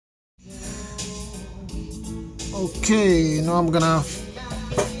Okay, now I'm gonna.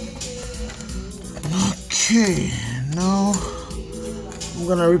 Okay, now I'm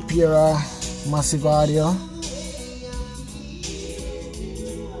gonna repair a massive audio.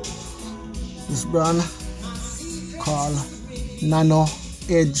 This brand called Nano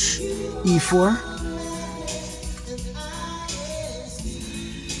Edge E4.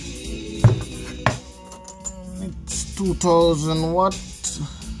 It's 2000 watt.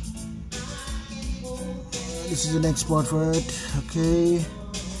 This is an export for it. Okay.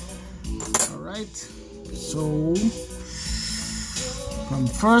 Alright. So from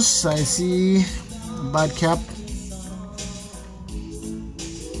first I see a bad cap.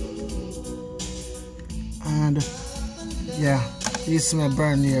 And yeah, this may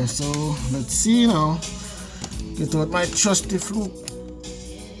burn here. So let's see now. Get out my trusty fluke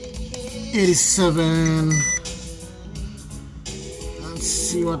 87 and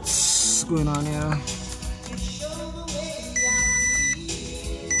see what's going on here.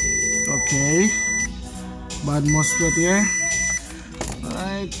 Okay, bad MOSFET here.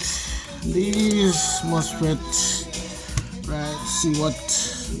 Alright, these MOSFET, right, see what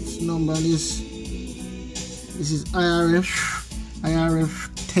number this. This is IRF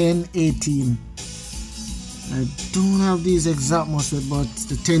 1018. I don't have these exact MOSFET, but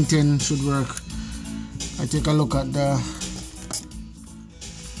the 1010 should work. I take a look at the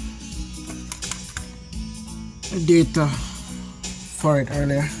data for it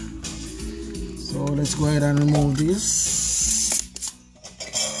earlier. So let's go ahead and remove this.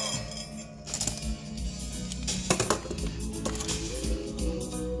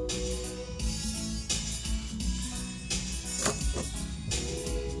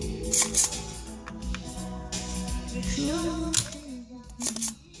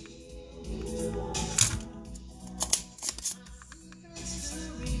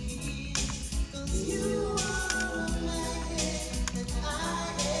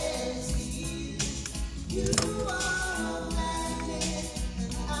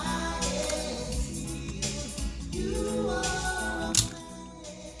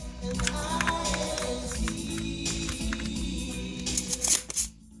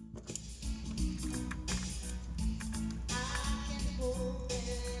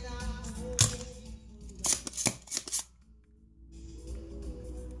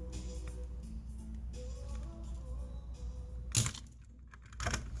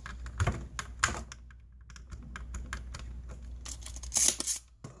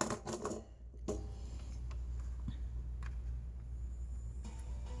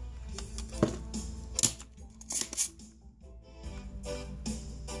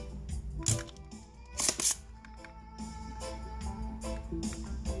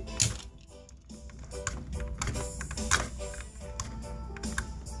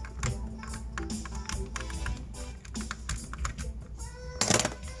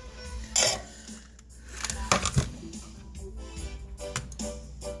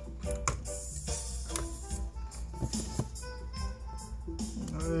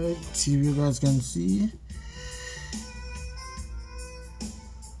 Alright, see if you guys can see.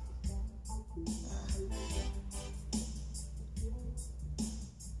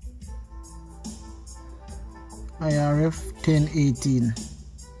 IRF 1018.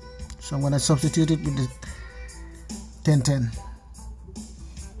 So I'm going to substitute it with the 1010.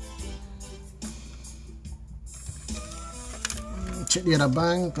 Check the other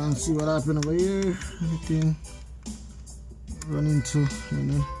bank and see what happened over here. Anything run into, you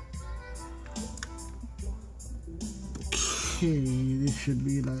know. Okay, this should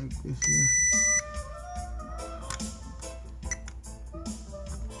be like this here.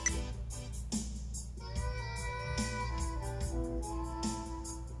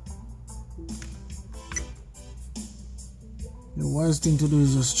 The wise thing to do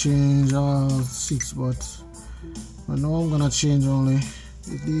is just change all 6 butts. But now I'm gonna change only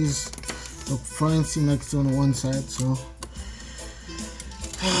with these. Look fine, seem like it's on one side, so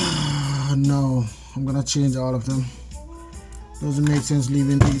no, I'm gonna change all of them. Doesn't make sense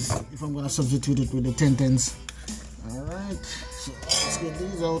leaving these if I'm gonna substitute it with the 1010s. Alright, so let's get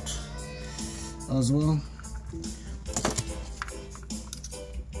these out as well.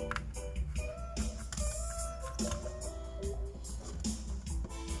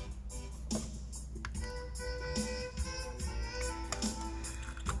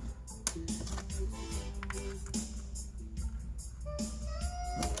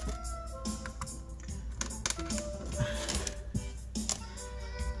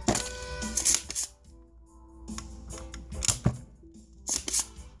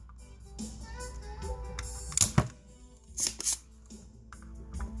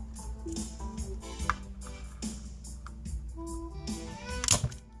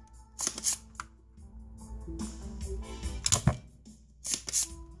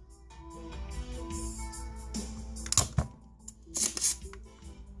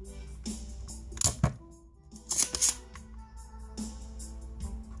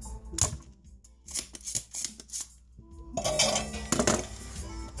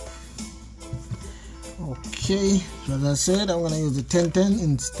 Okay, so as I said, I'm gonna use the 1010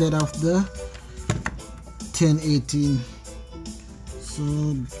 instead of the 1018. So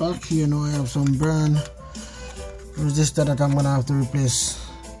back here now I have some burn resistor that I'm gonna have to replace.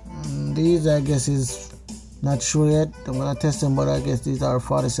 And these I guess is not sure yet. I'm gonna test them, but I guess these are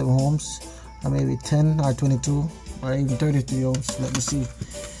 47 ohms, or maybe 10 or 22 or even 33 ohms. Let me see.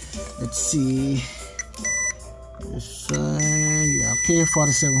 Let's see. This side, yeah, okay,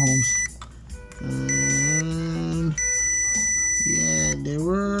 47 ohms. And yeah, they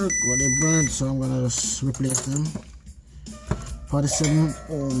work, but they burn, so I'm gonna just replace them. 47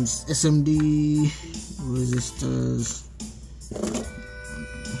 ohms SMD resistors.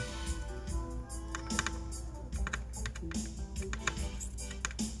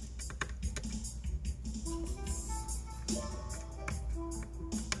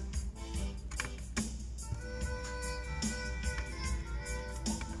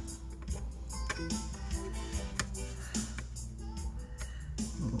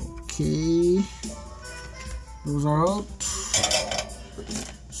 Okay, those are out.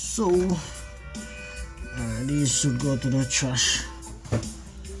 So these should go to the trash.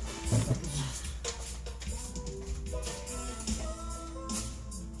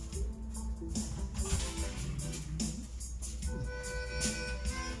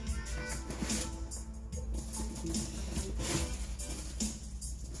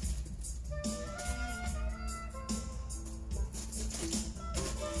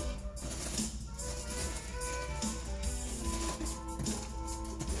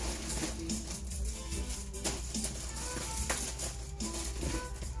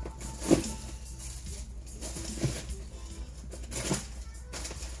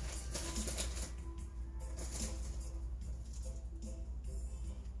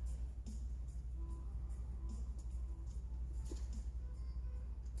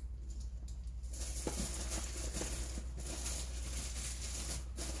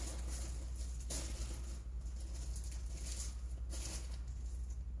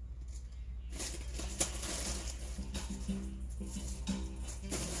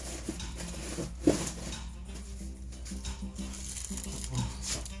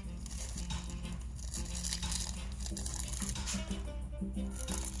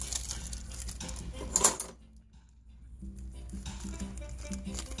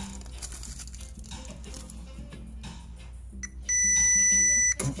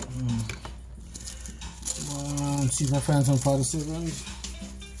 See if I find some 47s.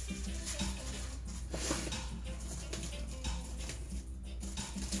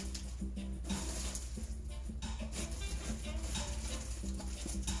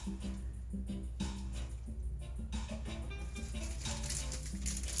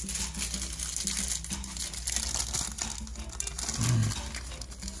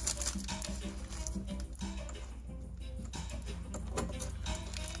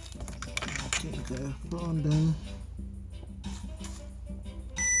 Okay, on them.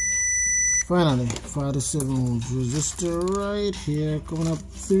 Finally, 47 ohms resistor right here, coming up,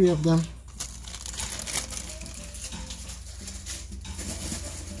 3 of them.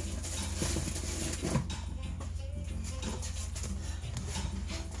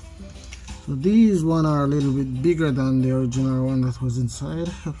 So these one are a little bit bigger than the original one that was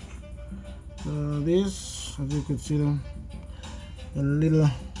inside. This, as you could see them, a little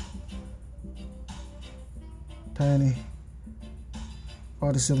tiny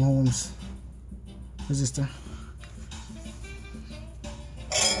 47 ohms resistor.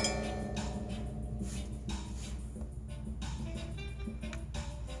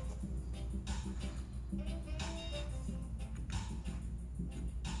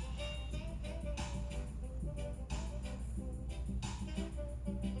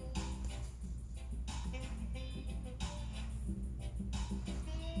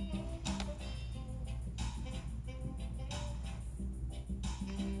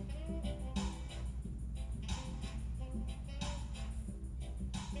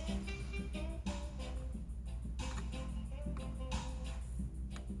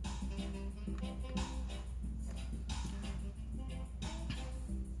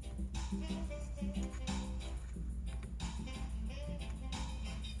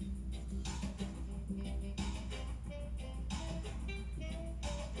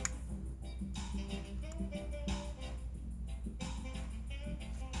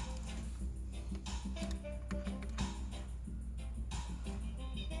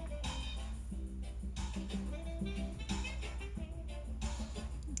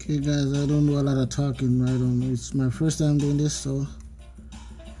 Okay guys, I don't do a lot of talking. I don't know, it's my first time doing this, so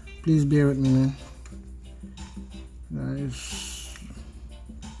please bear with me, man. Guys,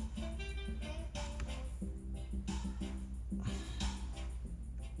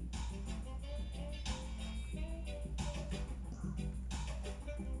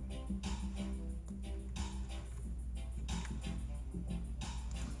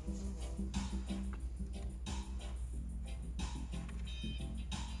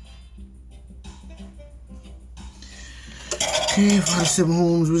 Okay, 47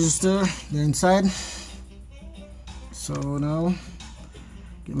 ohms resistor, they're inside. So now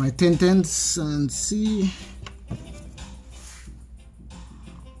get my 1010s and see.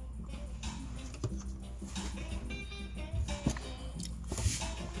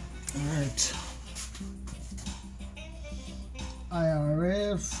 Alright,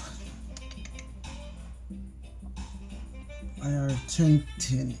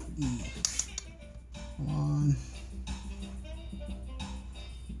 IR1010E. One.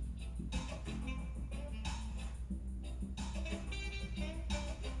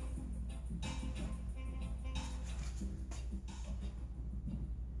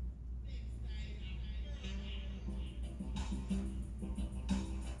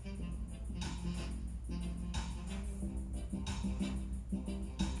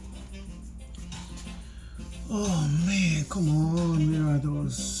 Oh man, come on, where are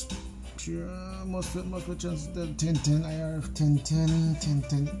those? MOSFET chance the 1010 IRF 1010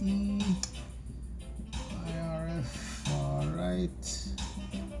 1010E IRF. Alright.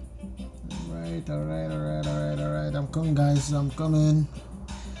 I'm coming, guys. I'm coming.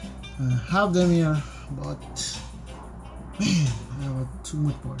 I have them here, but man, I have too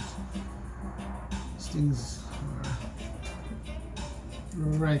much parts. These things are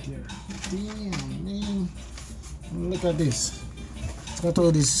right here. Damn, man. Look at this. Look at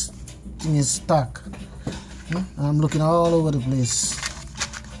all this thing is stuck. I'm looking all over the place.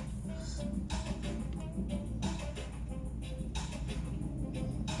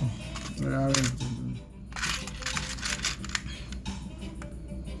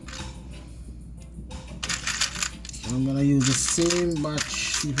 I'm gonna use the same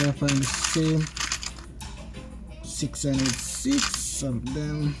batch. If I find the same 6 and 6 of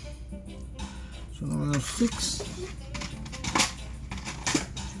them. So now I have 6.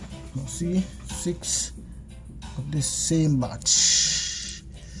 See, 6 of the same batch.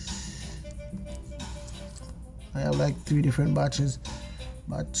 I have like 3 different batches.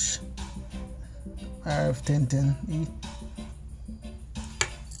 Batch IRF 1010E.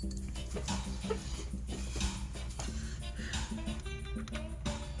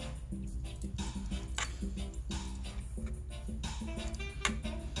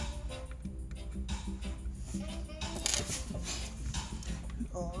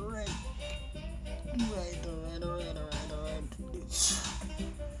 Alright.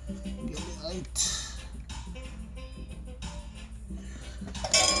 Get it out.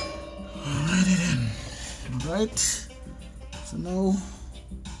 Alrighty then. Alright. So now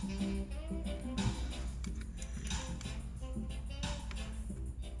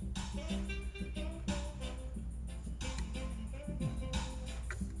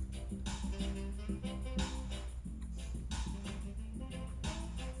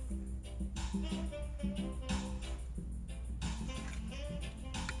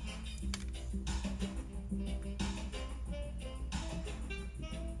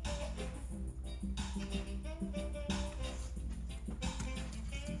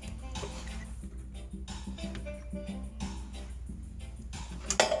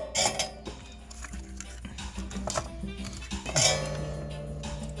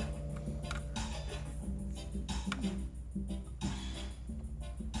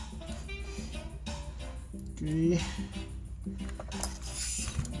okay,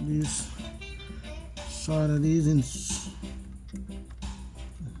 this side of these in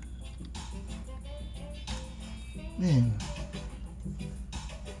man.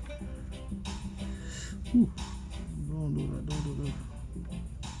 Whew. Don't do that.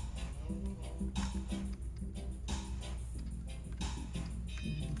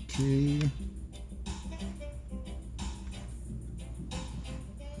 Okay.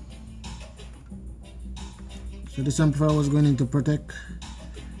 So this amplifier was going into protect.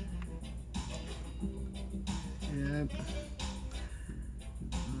 Yep.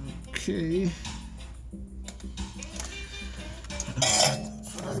 Okay.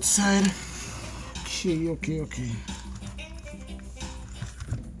 For that side. Okay.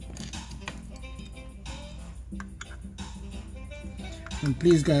 And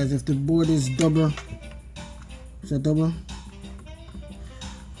please, guys, if the board is double, it's a double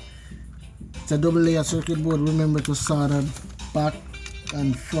layer circuit board, remember to solder back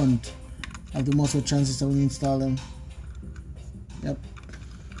and front of the MOSFET transistor when you install them. Yep.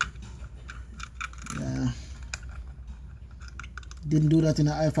 Yeah. Didn't do that in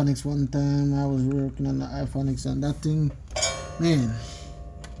the iPhonics one time. I was working on the iPhonics and that thing, man,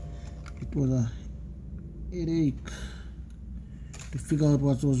 it was a headache to figure out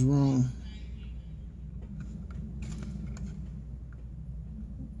what was wrong.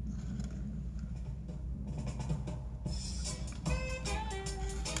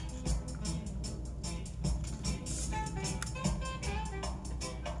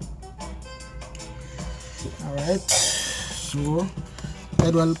 Alright, so I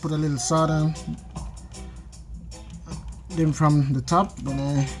will put a little solder them from the top, then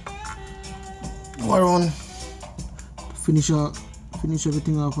I go around, finish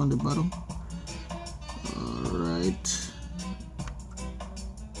everything off on the bottom. Alright.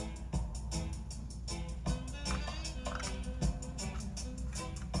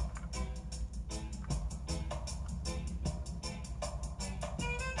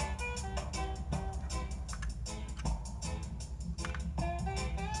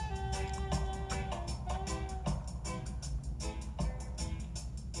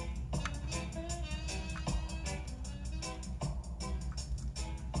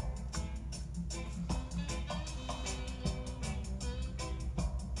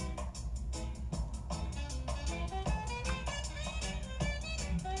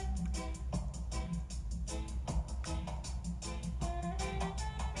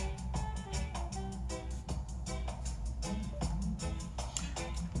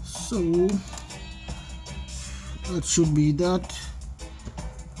 So that should be that.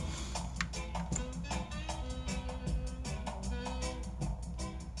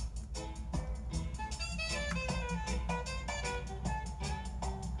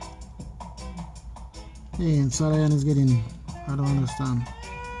 Hey, and Sarayan is getting, I don't understand.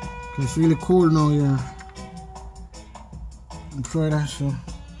 Okay, it's really cold now here in Florida, so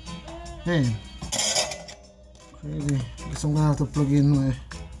hey, crazy. Guess I'm gonna have to plug in my.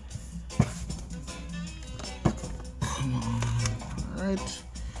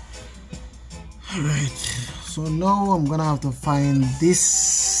 Alright, so now I'm gonna have to find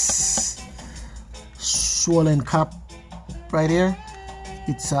this swollen cap right here.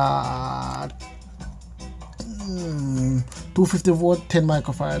 It's a 250 volt 10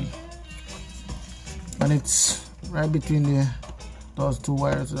 microfarad, and it's right between those two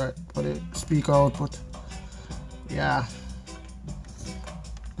wires right for the speaker output. Yeah,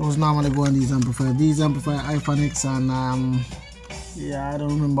 those normally go on these amplifiers. These amplifier Iphonics and yeah, I don't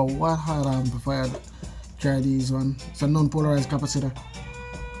remember what other amplifier carry these one. It's a non-polarized capacitor.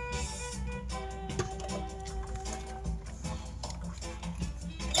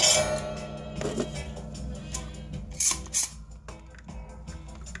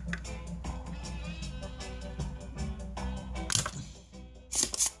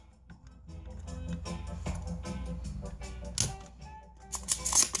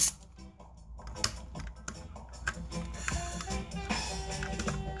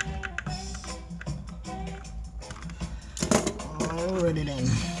 Alrighty then.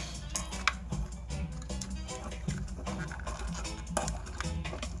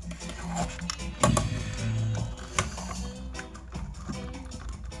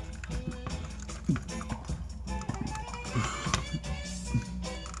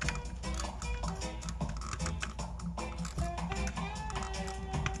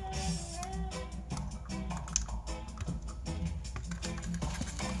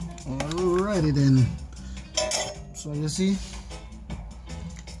 Alrighty then. So you see,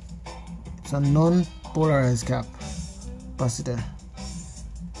 it's a non-polarized capacitor.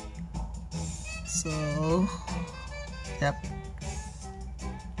 So, yep.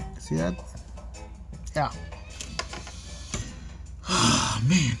 See that? Yeah. Oh,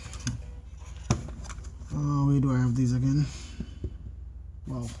 man. Oh, where do I have these again?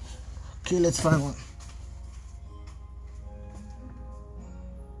 Wow. Okay, let's find one.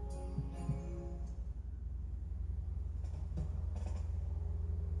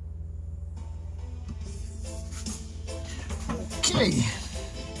 Okay.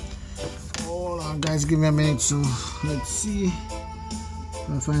 Hold on, guys, give me a minute. So let's see if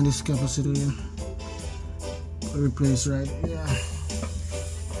I find this capacitor here. Replace right. Yeah.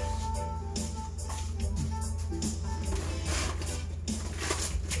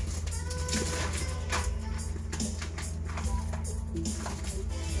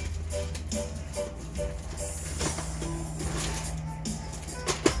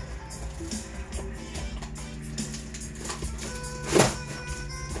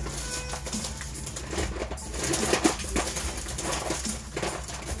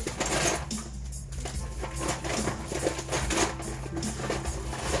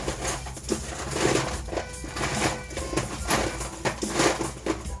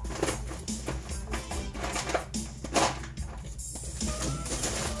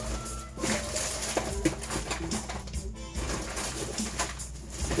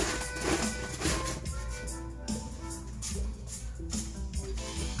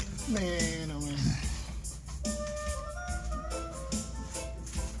 Man, oh man.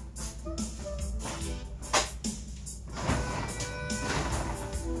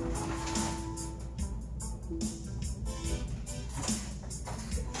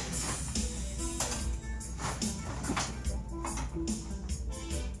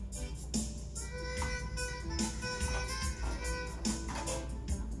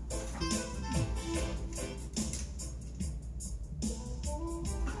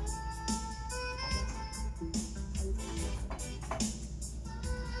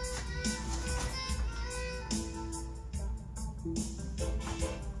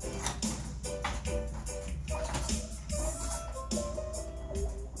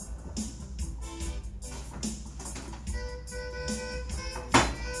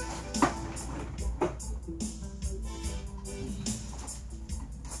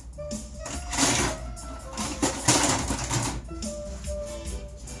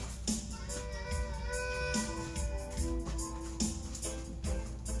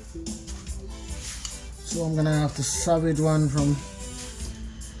 So I'm gonna have to salvage one from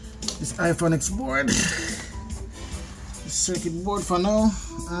this iPhone X board, this circuit board for now,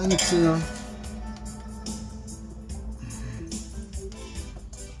 and it's here.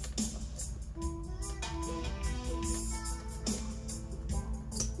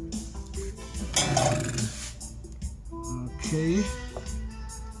 Okay.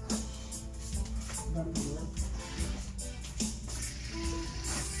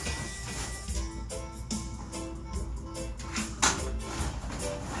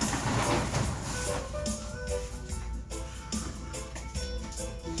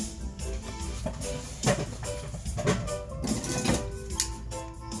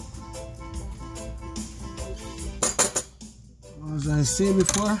 As I said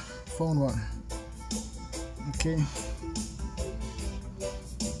before, found one. Okay.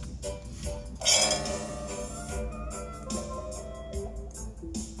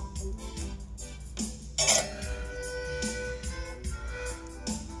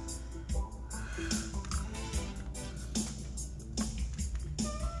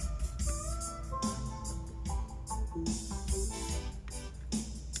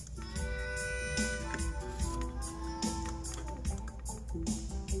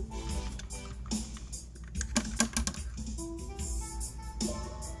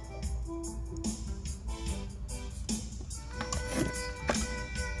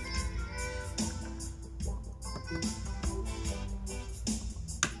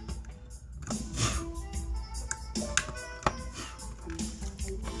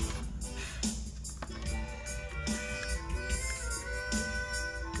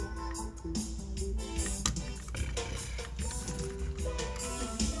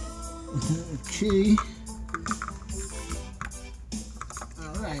 Okay.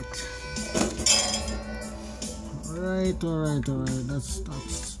 All right. That's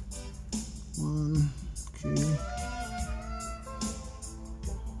one. Okay.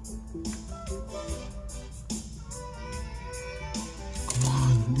 Come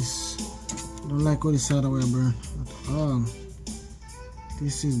on, this. I don't like how this other way burn at all.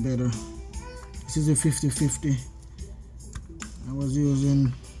 This is better. This is a 50-50. I was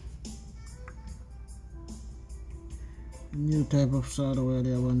using new type of solder where they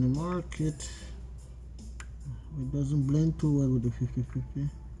have on the market. It doesn't blend too well with the 50-50.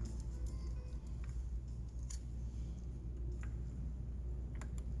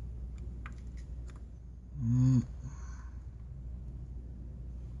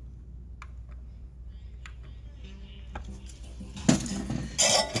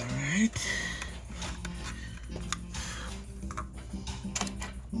 Alright.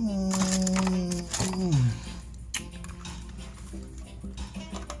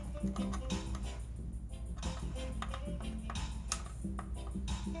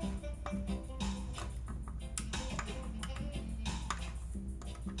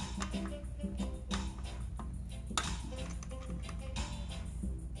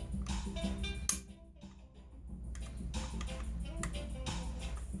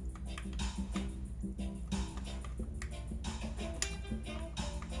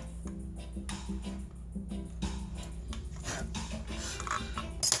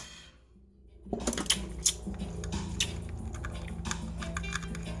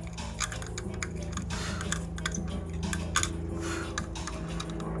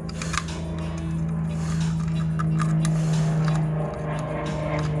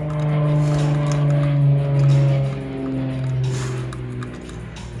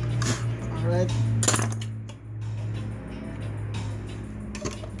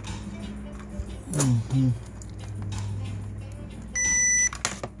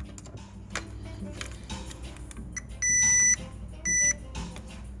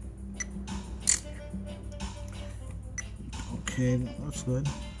 Okay, that's good.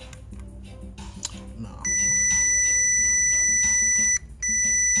 No.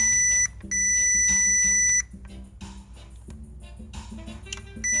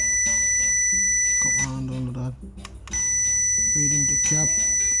 Come on, don't do that. Reading the cap.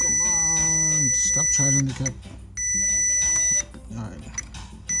 Come on. Stop charging the cap. Alright.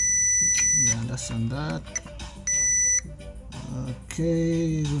 Yeah, that's on that.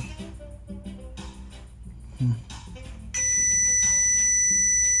 Okay.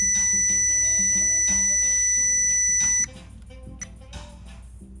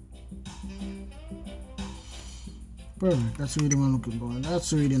 Perfect, that's the reading I'm looking for. That's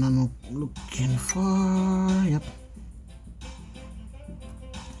the reading I'm looking for. Yep.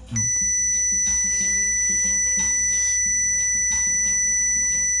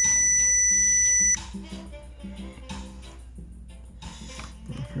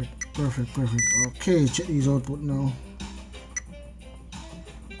 Perfect, perfect. Okay, check these output now.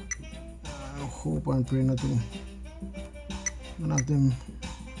 I hope and pray nothing. None of them.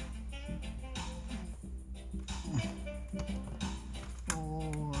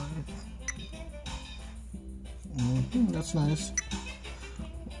 Alright. That's nice.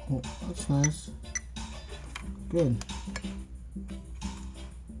 Oh, that's nice. Good.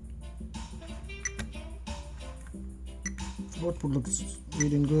 Output looks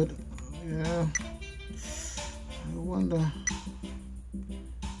reading good. Yeah. I wonder.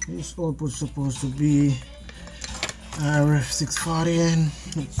 This output's supposed to be RF 640 and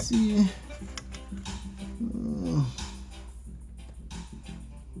let's see.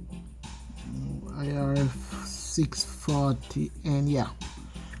 IRF 640 and yeah,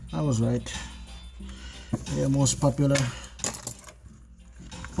 I was right. Yeah, most popular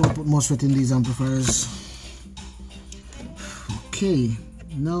output MOSFET in these amplifiers. Okay,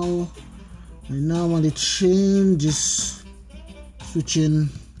 now I normally change this switching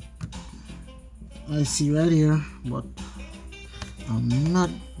IC right here, but I'm not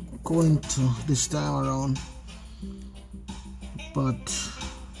going to this time around, but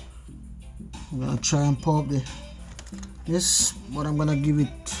I'm gonna try and pop this, but I'm gonna give it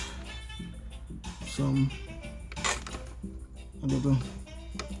a little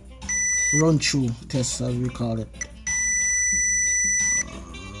run through test, as we call it.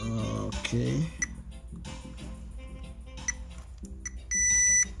 Okay.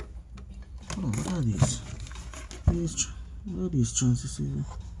 Oh, what are these? What are these transistors?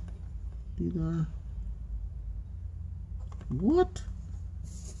 These are what?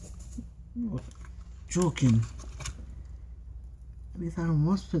 You're joking. These are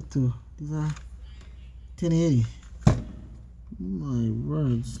MOSFET too. These are 1080. My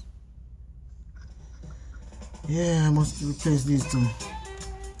words. Yeah, I must replace these two.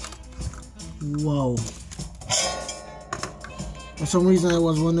 Wow. For some reason I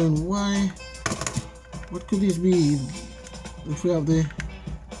was wondering why. What could this be if we have the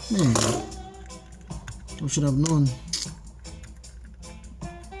man? We should have known.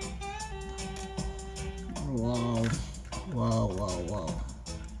 Wow. Wow, wow, wow.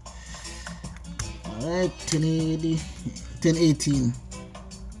 Alright, 1080, 1018.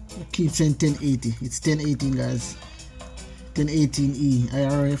 I keep saying 1080. It's 1018, guys. 1018E,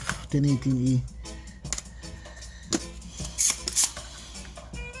 IRF 1018E.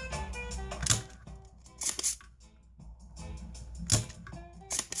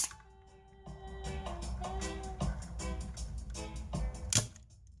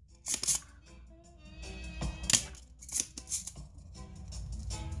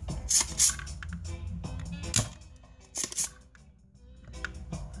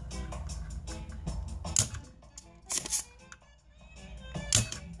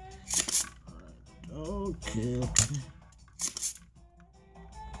 Okay.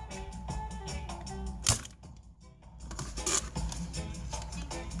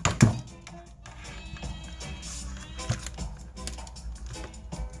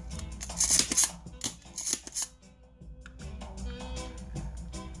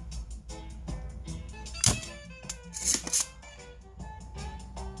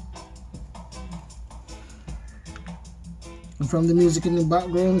 And from the music in the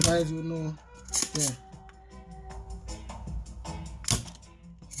background, guys, you know, yeah,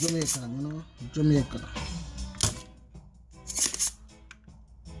 Jamaican, you know, Jamaica.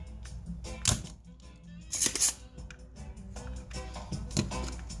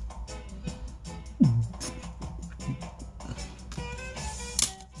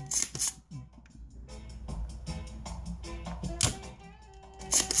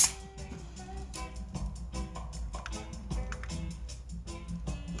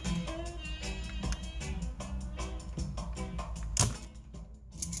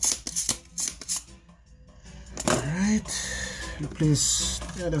 Replace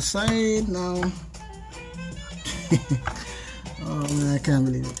the other side now. Oh man, I can't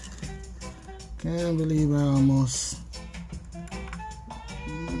believe it. Can't believe I almost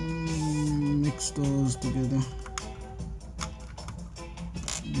mixed those together.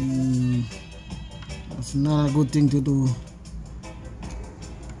 That's not a good thing to do.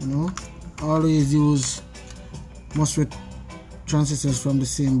 You know, always use MOSFET transistors from the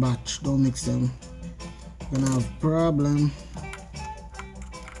same batch. Don't mix them. You're gonna have problem.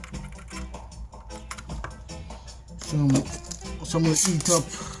 Some will eat up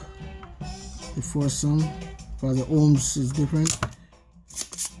before some, because the ohms is different.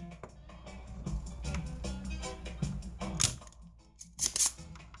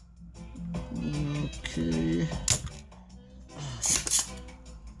 Okay.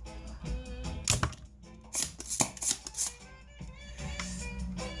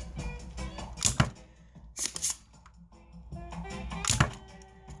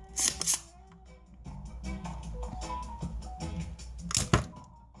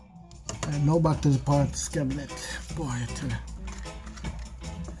 Now back to the parts cabinet. Boy, I tell you.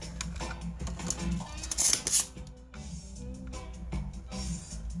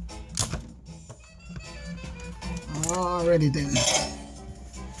 Already then.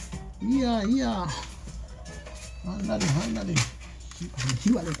 Yeah. Handle.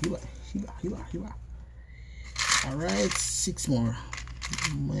 Hiba. Alright, 6 more.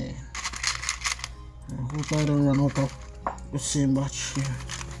 Man. I hope I don't run out of the same batch here.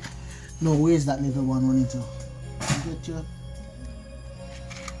 No, where's that little one running to? Get you.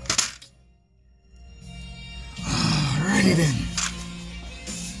 Alrighty then.